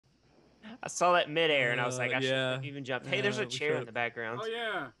I saw that midair and I was like, I shouldn't Yeah. have even jumped. Hey, there's Yeah, a we chair in should. the background. Oh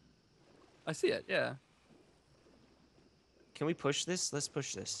yeah. I see it. Yeah. Can we push this? Let's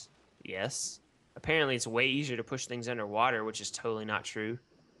push this. Yes. Apparently, it's way easier to push things underwater, which is totally not true.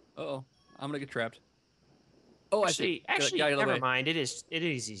 Uh-oh. I'm gonna get trapped. Oh, I see. Get Actually, out of the never way. mind. It is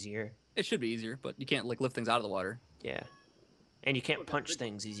easier. It should be easier, but you can't like lift things out of the water. Yeah. And you Oh, can't got a punch big one.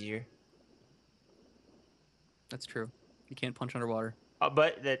 things easier. That's true. You can't punch underwater. Oh,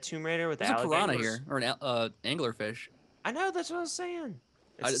 but the Tomb Raider with the There's a piranha alligators. here, or an anglerfish. I know, that's what I was saying.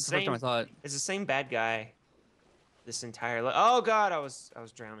 It's the first time I saw it. It's the same bad guy. This entire oh god, I was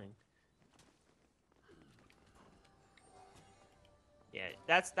drowning. Yeah,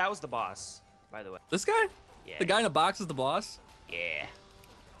 that was the boss, by the way. This guy? Yeah. The guy in a box is the boss? Yeah.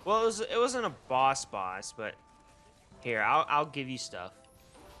 Well, it wasn't a boss, but here, I'll give you stuff.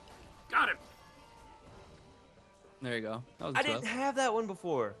 Got him. There you go. That was I tough. didn't have that one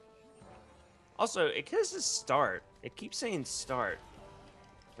before. Also, it says start. It keeps saying start.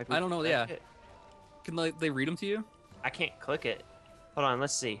 Like I don't know, yeah. it. Can they read them to you? I can't click it. Hold on,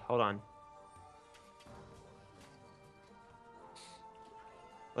 let's see. Hold on.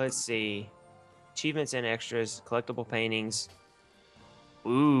 Let's see. Achievements and extras, collectible paintings.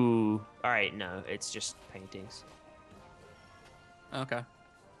 Ooh. All right, no, it's just paintings. Okay.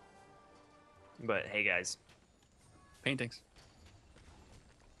 But hey, guys. Paintings.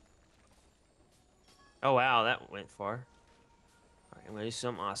 Oh wow, that went far. All right, I'm gonna do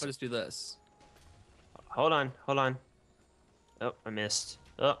something I'll awesome. just do this. Hold on, hold on. Oh, I missed.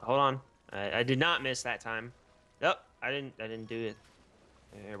 Oh, hold on. I did not miss that time. Oh, I didn't do it.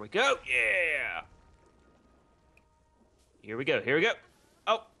 There we go. Yeah. Here we go. Here we go.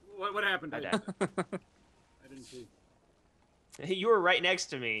 Oh, What happened? I died. I didn't see. You were right next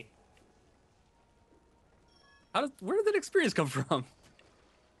to me. Where did that experience come from?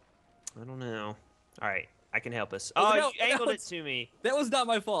 I don't know. All right, I can help us. Oh, Oh, no, you angled no, it to me. That was not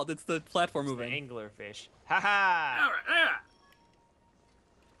my fault. It's the platform It's the moving. anglerfish. Ha ha. All right. Yeah.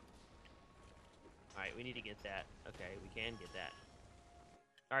 All right, we need to get that. Okay, we can get that.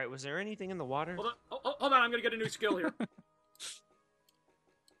 All right, was there anything in the water? Hold on. Hold on. I'm gonna get a new skill here.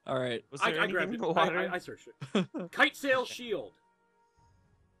 All right. Was there I anything grabbed in it. the water? I searched it. Kite sail shield.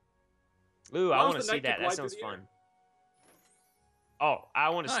 Ooh, I Allows want to the see knight to that. That glide sounds through the air. fun. Oh, I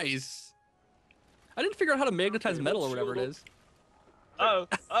want to. Nice. I didn't figure out how to magnetize Okay, metal or let's whatever it shield is. Oh,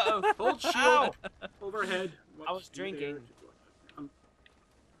 uh-oh. Hold shield Ow! overhead. I was drinking.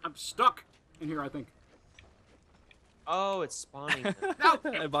 I'm stuck in here. I think. Oh, it's spawning. No.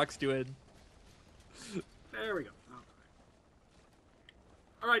 I boxed you in. There we go.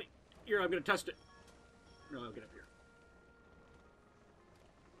 All right. Here, I'm gonna test it. No, I'll get up here.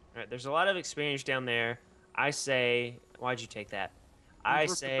 All right, there's a lot of experience down there. I say, why'd you take that? I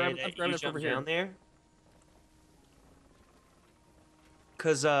say I'm that grabbing you it jump over here. down there.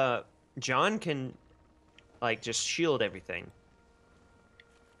 Cause John can, like, just shield everything.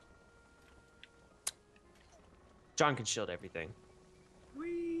 John can shield everything. Whee!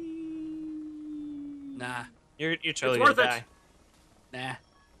 Nah. You're totally It's worth gonna it. die. Nah.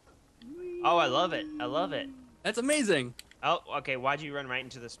 Oh, I love it. I love it. That's amazing. Oh, okay. Why'd you run right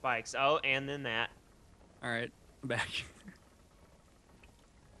into the spikes? Oh, and then that. All right. I'm back.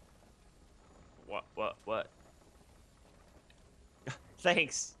 What?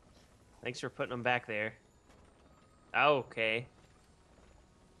 Thanks. Thanks for putting them back there. Okay.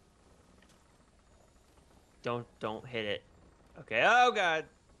 Don't hit it. Okay. Oh god.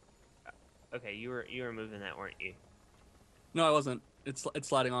 Okay, you were moving that, weren't you? No, I wasn't. It's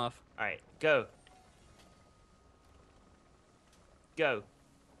sliding off. All right, go. Go.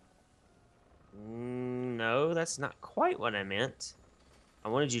 No, that's not quite what I meant. I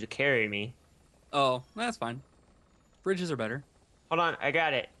wanted you to carry me. Oh, that's fine. Bridges are better. Hold on, I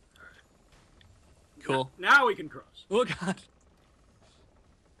got it. Cool. Now we can cross. Oh god.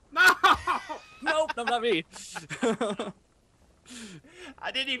 No! Nope, no, not me.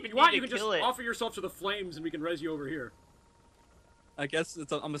 I didn't even If you want, need you to can just kill it. offer yourself to the flames, and we can res you over here. I guess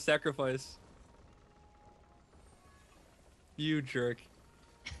I'm a sacrifice. You jerk.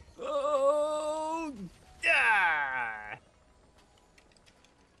 Oh! Ah!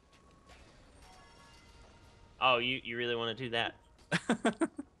 Oh, you really want to do that?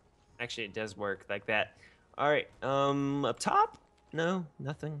 Actually, it does work like that. All right, up top? No,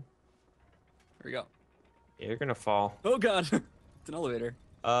 nothing. Here we go. Yeah, you're gonna fall. Oh god. It's an elevator.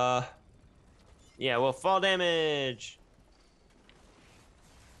 Yeah, well, fall damage.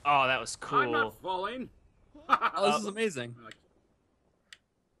 Oh, that was cool. I'm not falling. Oh, this is amazing.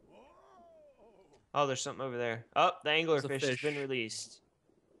 Oh, there's something over there. Oh, the There's a anglerfish has been fish. released.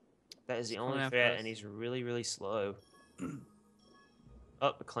 That is the Coming only after threat, us. and he's really, really slow.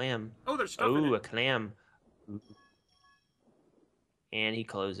 Oh, a clam. Oh, there's stuff in Oh, a it. clam. Ooh. And he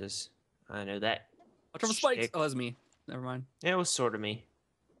closes. I know that. Watch over spikes. Shtick. Oh, that's me. Never mind. It was sort of me.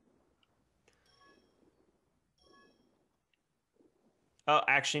 Oh,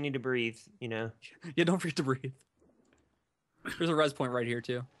 actually need to breathe, you know. Yeah, don't forget to breathe. There's a res point right here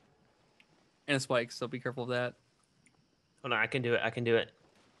too, and a spike. So be careful of that. Hold on, I can do it. I can do it.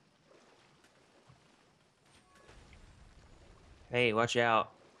 Hey, watch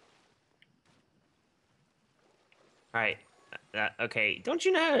out. All right. Okay. Don't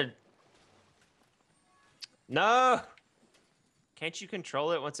you know how to... No! Can't you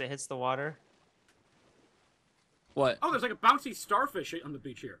control it once it hits the water? What? Oh, there's like a bouncy starfish on the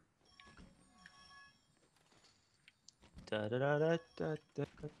beach here. Da, da, da, da, da, da.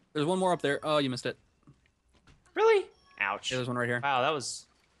 There's one more up there. Oh, you missed it. Really? Ouch. Yeah, there's one right here. Wow, that was...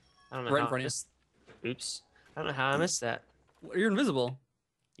 I don't know Right in how front I of you. missed... Oops. I don't know how I missed that. You're invisible.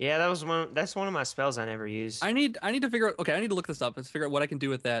 Yeah, that's one of my spells I never used. I need to figure out. Okay, I need to look this up. Let's figure out what I can do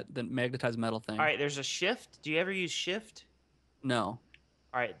with that magnetized metal thing. All right, there's a shift. Do you ever use shift? No.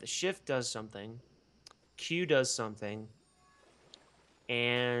 All right, the shift does something. Q does something.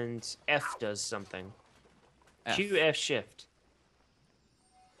 And F does something. F. Q, F, shift.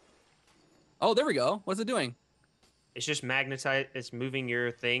 Oh, there we go. What's it doing? It's just magnetized. It's moving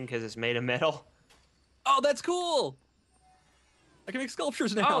your thing because it's made of metal. Oh, that's cool. I can make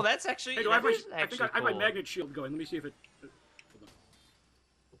sculptures now. Oh, that's actually... Hey, do I have that my, is I think actually I have my cool. magnet shield going. Let me see if it... Hold on.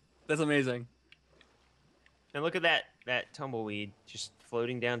 That's amazing. And look at that tumbleweed just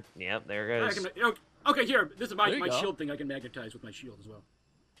floating down. Yep, there it I goes. can, okay, here. This is There my, you my go. shield thing I can magnetize with my shield as well.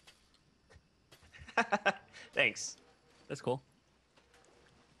 Thanks. That's cool.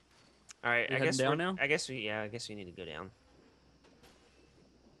 All right, You I heading guess down now? I guess we need to go down.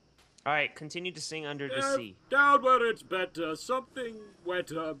 All right, continue to sing under the sea. Down where it's better, something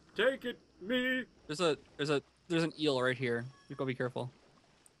wetter. Take it, me. There's an eel right here. You gotta be careful.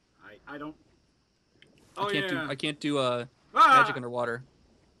 I don't... Oh, I can't do Ah! magic underwater.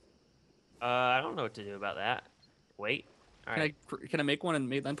 I don't know what to do about that. Wait. All right, Can I make one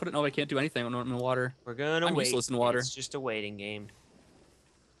and then put it? No, I can't do anything when I'm in the water. we're gonna I'm wait. useless in water. It's just a waiting game.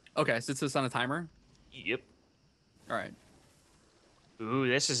 Okay, so it's on a timer. Yep. All right. Ooh,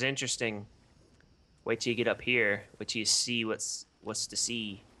 this is interesting. Wait till you get up here. Wait till you see what's to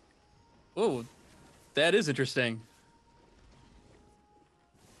see. Oh, that is interesting.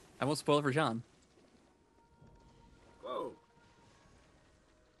 I won't spoil it for John. Whoa.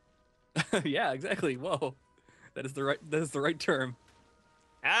 Yeah, exactly. Whoa, that is the right term.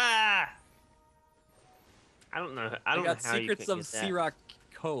 Ah! I don't know. I don't know got how you Secrets could of get that. Sea Rock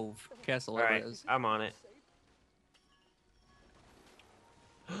Cove Castle. All Whatever right, it is. I'm on it.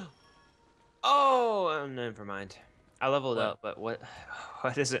 Oh, never mind. I leveled What? up, but what?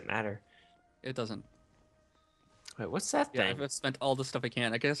 What does it matter? It doesn't. Wait, what's that Yeah, thing? I've spent all the stuff I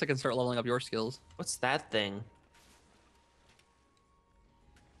can. I guess I can start leveling up your skills. What's that thing?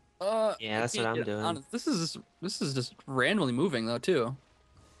 Yeah, I that's what can't I'm get doing. on- This is just randomly moving though too.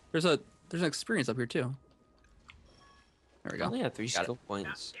 There's an experience up here too. There we I go. only have 3 Got it. skill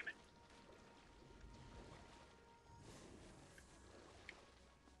points. Damn it.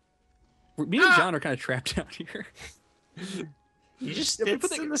 Me and John are kind of trapped out here. You just Yeah, we it's put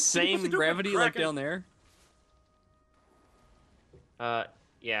the- in the Put the same. gravity like Kraken. down there.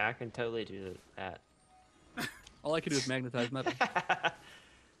 Yeah, I can totally do that. All I can do is magnetize metal.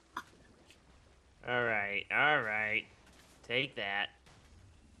 All right. Take that.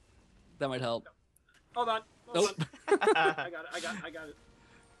 That might help. Hold on. Nope. I got it.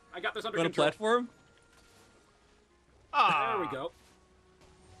 I got this under On a control. platform? Ah, There we go.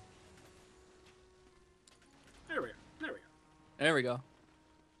 There we go. There we go.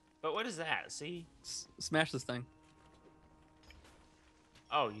 But what is that? See? Smash this thing.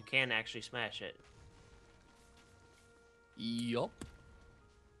 Oh, you can actually smash it. Yup.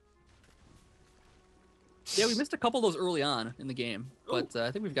 Yeah, we missed a couple of those early on in the game, but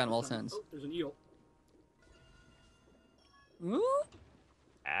I think we've gotten them all since. Oh, there's an eel. Ooh.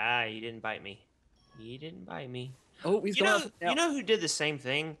 Ah, you didn't bite me. You didn't bite me. Oh, he's You going know, up. you know who did the same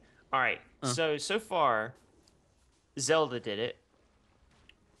thing? All right. Huh. So far, Zelda did it.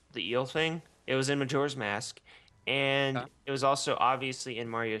 The eel thing. It was in Majora's Mask, and Okay. it was also obviously in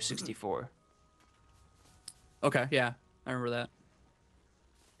Mario 64. Okay, yeah, I remember that.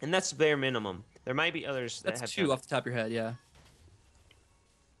 And that's bare minimum. There might be others that That's have 2 done off the top of your head, yeah.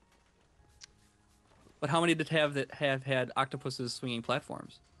 But how many did have had octopuses swinging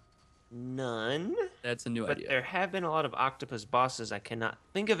platforms? None. That's a new But idea. there have been a lot of octopus bosses. I cannot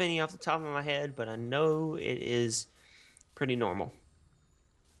think of any off the top of my head, but I know it is pretty normal.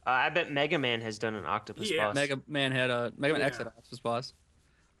 I bet Mega Man has done an octopus Yeah. boss. Mega Man X Yeah. had Octopus boss.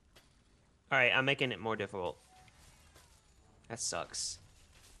 All right, I'm making it more difficult. That sucks.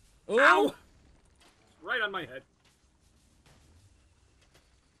 Oh! Ow! Right on my head.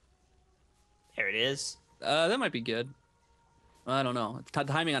 There it is. That might be good. I don't know. The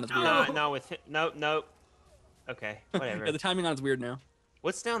timing on it's weird. Oh. No, with nope. Okay, whatever. Yeah, the timing on it's weird now.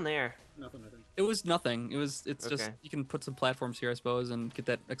 What's down there? Nothing, I think. It was nothing. It's just Okay. you can put some platforms here, I suppose, and get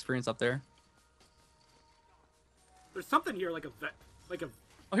that experience up there. There's something here like a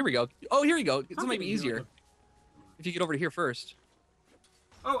Oh, here we go. Oh, here we go. This Something might be here, easier like if you get over to here first.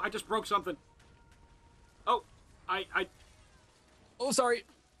 Oh, I just broke something. Oh, I Oh, sorry.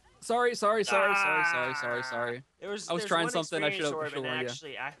 Sorry. Ah. I was There's trying one something, I experience should've orb, and warned you.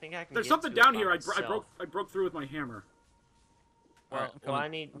 actually, I think I can. There's get something to it down by here. myself. I broke through with my hammer. Well, Alright, I'm I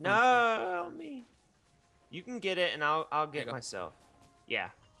coming. need I'm no coming. help me. You can get it, and I'll you get go. myself. Yeah,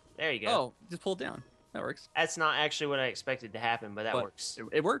 there you go. Oh, just pull it down. That works. That's not actually what I expected to happen, but that But works.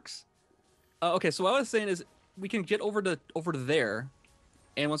 It works. Okay, so what I was saying is we can get over to there,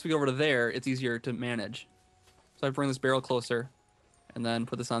 and once we get over to there, it's easier to manage. So I bring this barrel closer, and then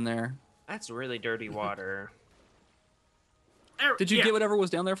put this on there. That's really dirty water. Did you yeah. get whatever was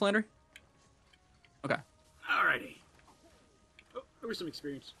down there, Flander? Okay. Alrighty. Oh, there was some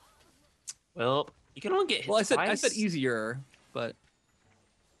experience. Well, you can only get hit Well, I said twice. easier, but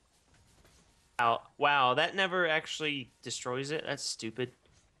Wow, that never actually destroys it. That's stupid.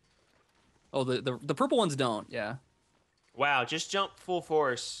 oh, the purple ones don't. Yeah. Wow, just jump full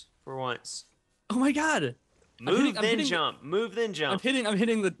force for once. Oh my God. Move, I'm then hitting jump. Move, then I'm jump.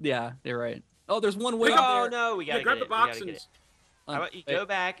 hitting the. Yeah, you're right. Oh, there's one way Pick up Oh there. no, we gotta Yeah, grab get the it. We box gotta and. get it. How about you Wait. go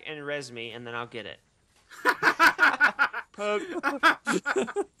back and res me, and then I'll get it. Poke.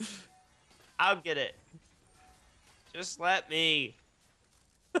 I'll get it. Just let me.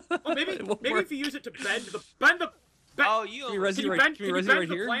 Oh, maybe It won't maybe work. if you use it to bend the Oh, you. Can we almost- res you you right? bend- Can we can res you you bend right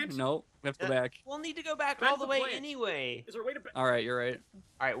the here? plant? No, we have to go back. We'll need to go back Bend all the way plant. anyway. Is there a way to? All right, you're right.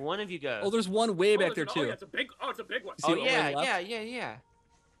 All right, one of you go. Oh, there's one way back there Oh, too. yeah, it's a big. Oh, it's a big one. See Oh what yeah, way left? yeah.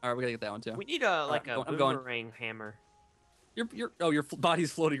 All right, we gotta get that one too. We need a like right, a I'm going. boomerang hammer. Your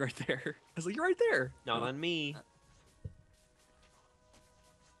body's floating right there. I was like, you're right there. Not on me.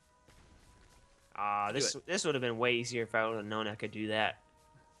 Ah, Do this would have been way easier if I would have known I could do that.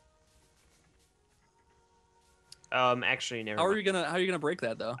 Actually, never. How are mind. you gonna break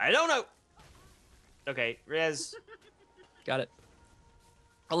that though? I don't know. Okay, res. Got it.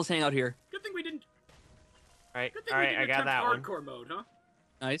 I'll just hang out here. Good thing we didn't. All right, Good thing all we right, didn't I got attempt that one. hardcore mode, huh?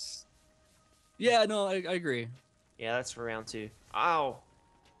 Nice. Yeah, no, I agree. Yeah, that's for round 2. Ow.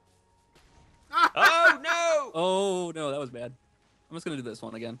 Oh no! Oh no, that was bad. I'm just gonna do this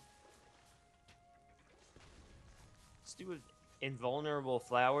one again. Stupid invulnerable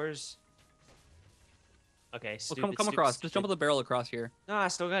flowers. Okay, Well, stupid. come across. Just jump on the barrel across here. No, I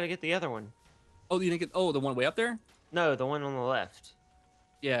still gotta get the other one. Oh, you didn't get. Oh, the one way up there. No, the one on the left.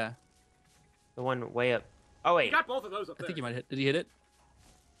 Yeah, The one way up. Oh You wait. got both of those up I there. think you might hit. Did he hit it?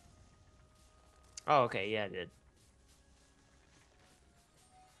 Oh okay, yeah, I did.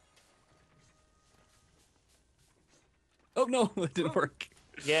 Oh no, it didn't work.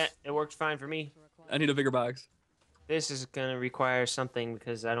 Yeah, it worked fine for me. I need a bigger box. This is gonna require something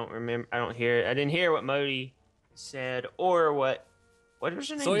because I don't remember. I don't hear. I didn't hear what Modi said or what. What was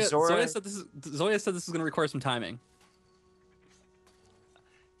her name? Zoya Zora. said this is gonna require some timing.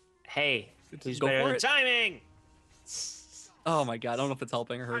 Hey, who's Go better for than it. timing? Oh my God, I don't know if it's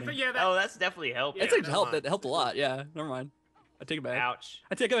helping or I hurting. think, yeah, that, Oh, that's definitely helping. Yeah, It's actually never helped. mind. That helped a lot. Yeah, never mind. I take it back. Ouch.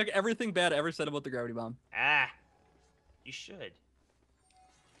 I take back everything bad I ever said about the gravity bomb. Ah, you should.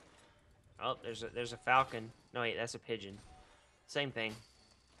 Oh, there's a falcon. No wait, that's a pigeon. Same thing.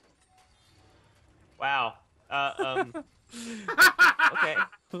 Wow. Okay.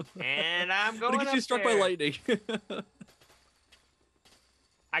 And I'm going What if up you struck there. by lightning?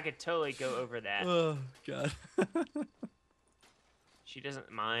 I could totally go over that. Oh God. She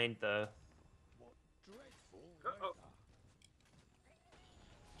doesn't mind the. Uh-oh.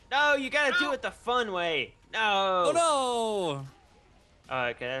 No, you gotta do No. it the fun way. No. Oh no!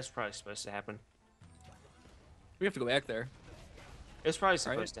 Okay, that's probably supposed to happen. We have to go back there. It was probably Right.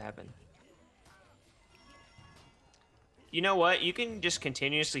 supposed to happen. You know what? You can just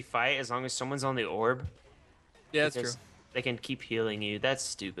continuously fight as long as someone's on the orb. Yeah, that's because true. They can keep healing you. That's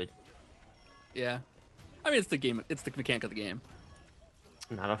stupid. Yeah. I mean, it's the game. It's the mechanic of the game.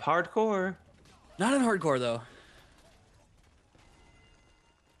 Not of hardcore. Not in hardcore though.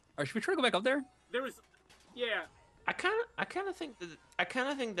 right, should we try to go back up there? There was, yeah. I kind of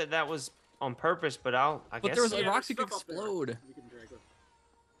think that was on purpose, but I But guess. there was Yeah, rocks there's that could stuff up there. explode. You can drag them.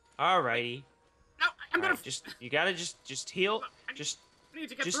 Alrighty. No, I'm gonna. Alright, you gotta just heal. Just I need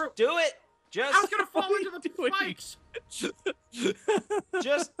to get just through. do it. I was Just gonna fall What are into the you doing? spikes.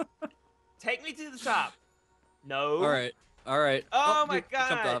 just take me to the top. No. All right, all right. Oh my you jumped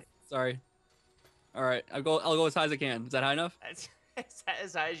God. off. Sorry. All right, I'll go as high as I can. Is that high enough? That's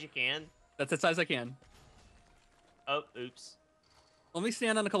as high as you can. That's as high as I can. Oh, oops. Let me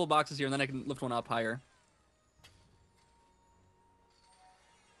stand on a couple boxes here, and then I can lift one up higher.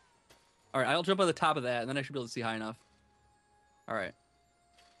 All right, I'll jump on the top of that, and then I should be able to see high enough. All right.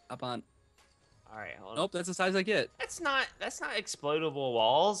 Up on. Alright, hold on. Nope, that's as high as I get. That's not explodable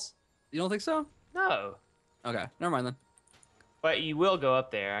walls. You don't think so? No. Okay, never mind then. But you will go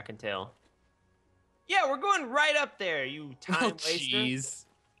up there, I can tell. Yeah, we're going right up there, you time Oh, waster. jeez.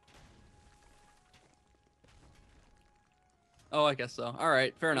 Oh, I guess so. All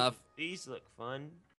right, fair enough. These look fun.